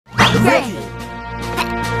Ready.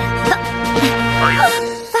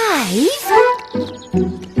 5.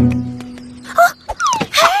 Oh,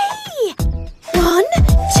 hey! 1,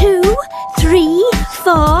 2, 3,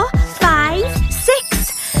 4, 5,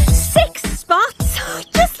 6. 6 spots,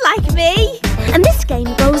 just like me. And this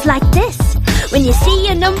game goes like this. When you see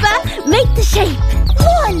a number, make the shape.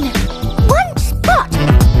 1 spot.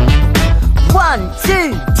 1,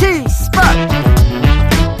 2, 2 spot.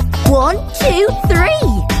 1, 2, 3.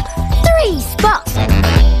 3 spots.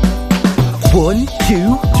 1,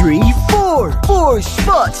 2, 3, 4. 4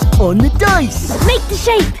 spots on the dice. Make the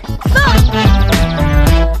shape.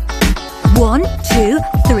 1, 2,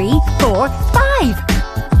 3, 4, 5.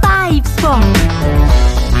 5 spots.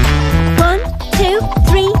 1, 2,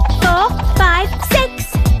 3, 4, 5,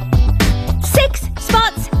 6. 6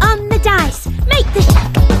 spots on the dice. Make the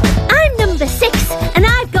I'm number 6, and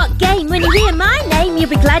I've got game. When you hear my name, you'll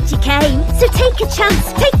be glad you came. So take a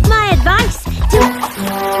chance, take my advice.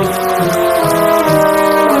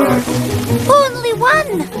 Only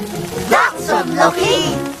 1. That's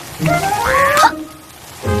unlucky.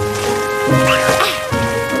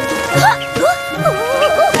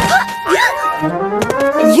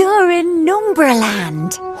 You're in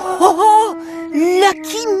Numberland. Oh,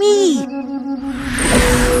 lucky me.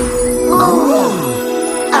 Oh,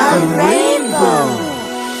 a rainbow.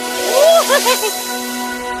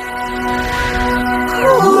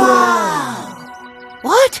 Wow.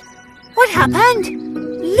 What? What happened?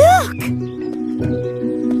 Look!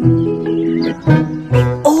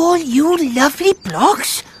 All you lovely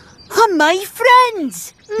blocks are my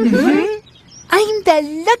friends. I'm the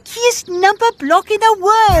luckiest number block in the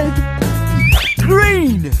world.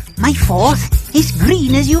 Green. My 4th is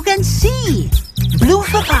green, as you can see. Blue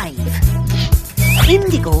for 5.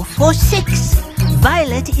 Indigo for 6.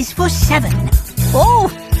 Violet is for 7. Oh,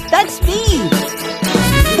 that's me.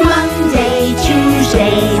 Monday,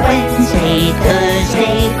 Tuesday, Wednesday,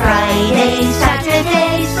 Thursday, Friday,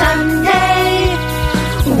 Saturday, Sunday.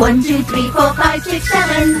 1, 2, 3, 4, 5, 6,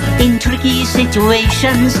 7. In tricky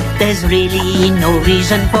situations, there's really no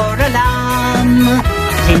reason for alarm.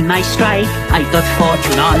 In my stride, I've got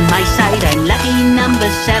fortune on my side. I'm lucky number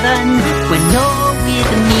 7. When you're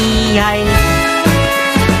with me,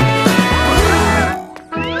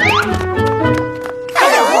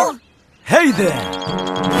 Hello! Hey there!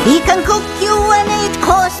 He can cook you an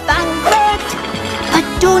 8-course banquet. But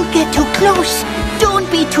don't get too close. Don't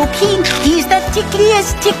be too keen. He's the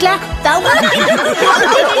tickliest tickler.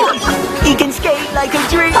 He can skate like a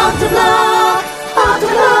dream. Autoblock!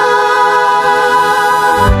 Autoblock!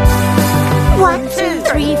 1, 2,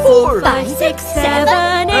 3, 4, 5, 6,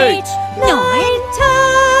 7, 8, 9, 10.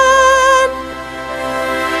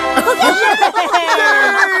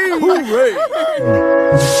 Hooray!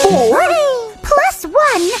 4 Plus 1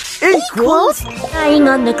 Equals lying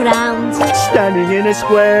on the ground. standing in a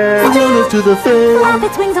square. Run up to the fair. Flap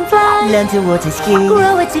its wings and fly. Learn to water ski.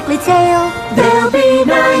 Grow a tickly tail. There'll be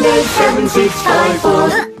 9, 8, 7, 6, 5,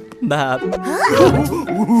 4. Map. 3.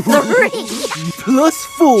 Plus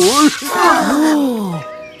 4.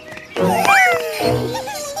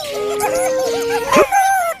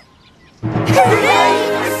 Hooray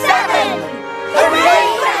for 7! Hooray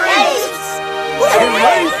for 8!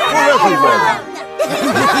 Hooray for everyone!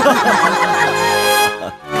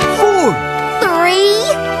 4. 3.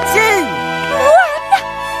 2!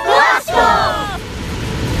 1. Blast off!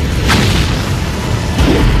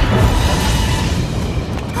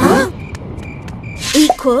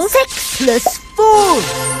 Equals 6 Plus 4!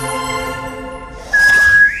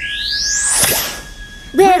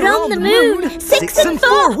 We're on the moon. 6 and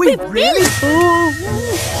 4. We've really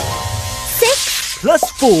 6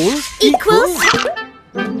 plus 4 equals.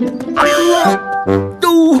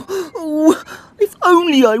 Oh, if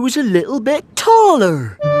only I was a little bit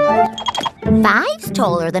taller. 5's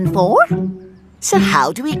taller than 4. So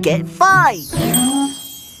how do we get 5?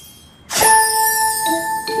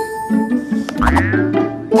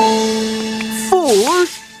 4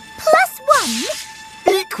 Plus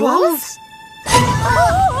 1 equals.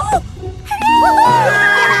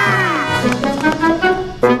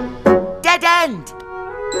 Dead end!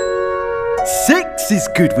 6 is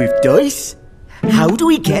good with dice. How do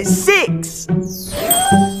we get 6? 4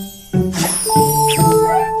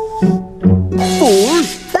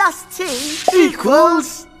 Plus 2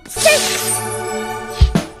 equals. 6.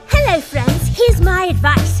 Hello, friends. Here's my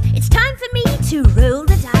advice. It's time for me to roll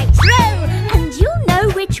the dice. Roll, and you'll know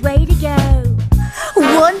which way to go.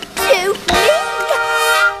 1, 2, 3.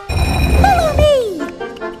 Follow me.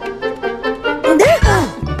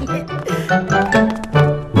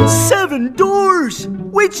 7 doors.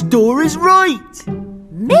 Which door is right?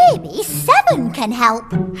 Me. Maybe 7 can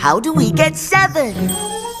help. How do we get 7?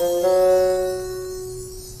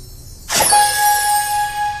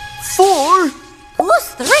 4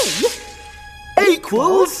 Plus 3?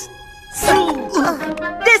 equals...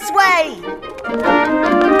 This way!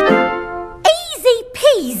 Easy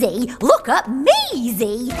peasy. Look up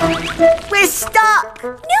measy. We're stuck!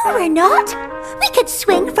 No, we're not. We could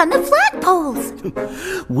swing from the flagpoles.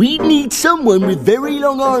 We need someone with very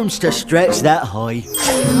long arms to stretch that high.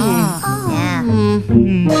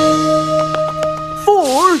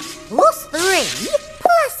 4 Plus 3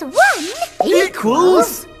 plus 1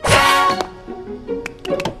 equals...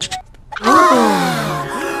 1,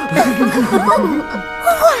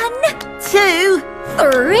 2,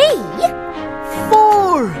 3.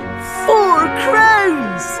 4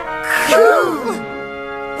 crowns! Cool.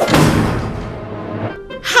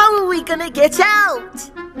 how are we gonna get out?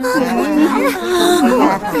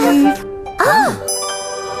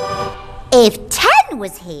 If 10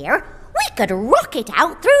 was here, we could rocket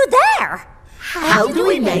out through there. How do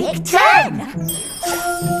we make 10?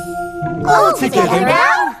 All together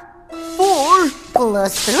now. 4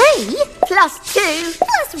 Plus 3 Plus 2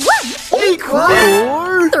 plus 1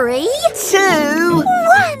 equals... 3 2.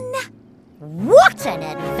 1. What an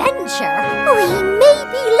adventure! We may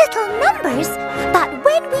be little numbers, but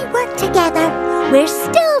when we work together, we're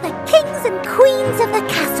still the kings and queens of the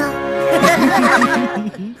castle.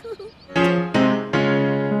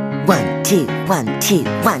 1, 2, 1, 2,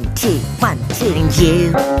 1, 2, 1, 2, and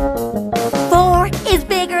you. 4 is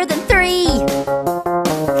bigger than 3.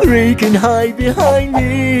 3 can hide behind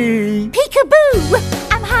me. Peekaboo!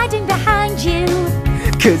 I'm hiding behind you.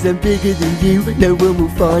 'Cause I'm bigger than you, no one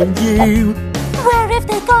will find you. Where have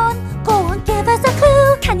they gone? Go and give us a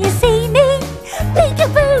clue. Can you see me?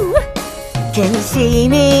 Peekaboo! Can you see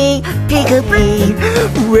me? Peekaboo.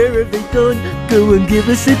 Where have they gone? Go and give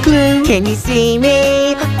us a clue. Can you see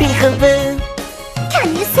me? Peekaboo.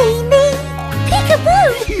 Can you see me?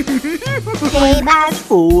 Peekaboo! Same as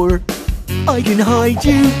 4 I can hide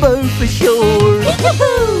you both for sure.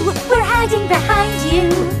 Peekaboo! We're hiding behind you.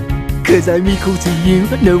 'Cause I'm equal to you,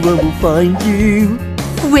 no one will find you.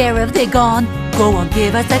 Where have they gone? Go on,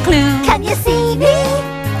 give us a clue. Can you see me?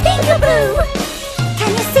 Peekaboo!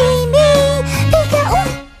 Can you see me? Peekaboo!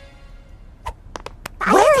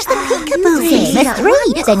 Where's the peekaboo? Same as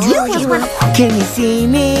 3. Then you can one. Can you see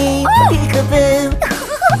me? Peekaboo.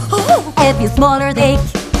 If you're smaller, they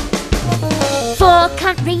 4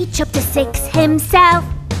 can't reach up to 6 himself.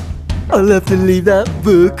 I'll have to leave that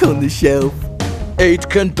book on the shelf. 8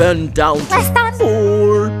 can bend down to Less than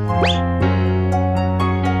 4.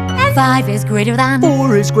 5 is greater than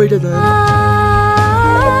 4 is greater than...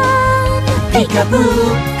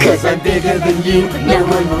 Peekaboo! 'Cause I'm bigger than you, no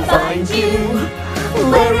one will find you.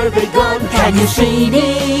 Where have they gone? Can you see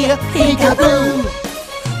me? Peekaboo!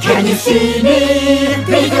 Can you see me?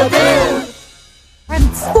 Peekaboo!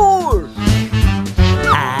 4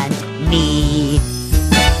 And me.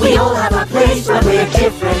 We all have a place where we're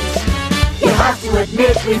different. You have to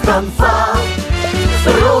admit we've come far.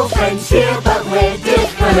 We're all friends here, but we're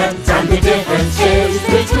different. And the differences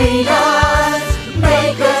between us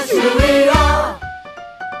make us who we are.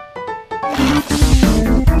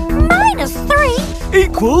 -3.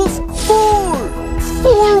 Equals 4.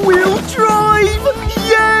 4-wheel drive!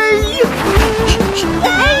 Yay!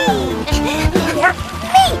 Me!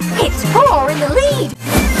 It's 4 in the lead.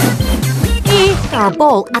 Our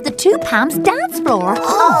ball at the 2 Palms dance floor.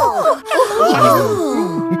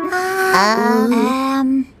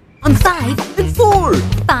 on 5, And 4!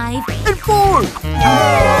 5. And 4!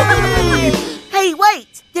 Hey,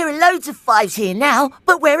 wait! There are loads of 5s here now,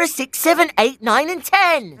 but where are 6, 7, 8, 9, and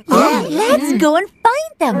 10? Yeah, let's go and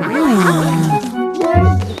find them.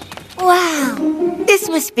 Wow! This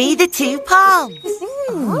must be the 2 palms.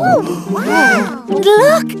 Wow!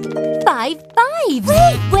 Look! 5 5s.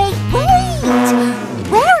 Wait!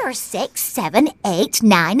 Where are 6, 7, 8,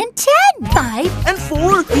 9, and 10? 5 And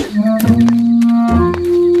 4!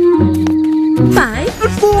 5.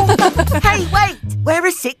 And 4! Hey, wait! Where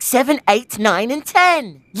are 6, 7, 8, 9, and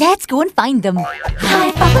 10? Let's go and find them. Where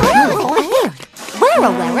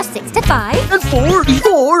are 6 to 5? And 4!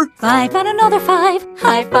 4! 5 and another 5.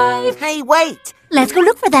 High 5. Hey, wait! Let's go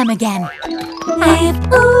look for them again. 5.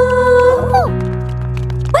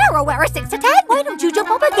 Where are 6 to 10? Why don't you jump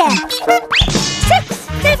up again? 6,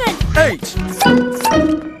 7. 8!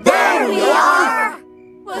 There we are!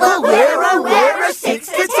 Well, where are 6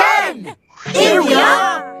 to 10? Here we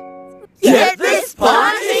are! Get this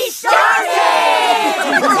party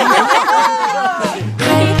started!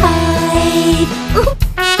 High 5.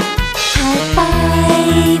 High 5.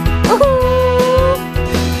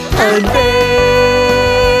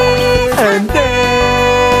 And then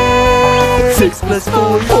 6 plus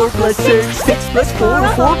 4, 4 plus 6, 6 plus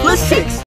 4, 4 plus 6.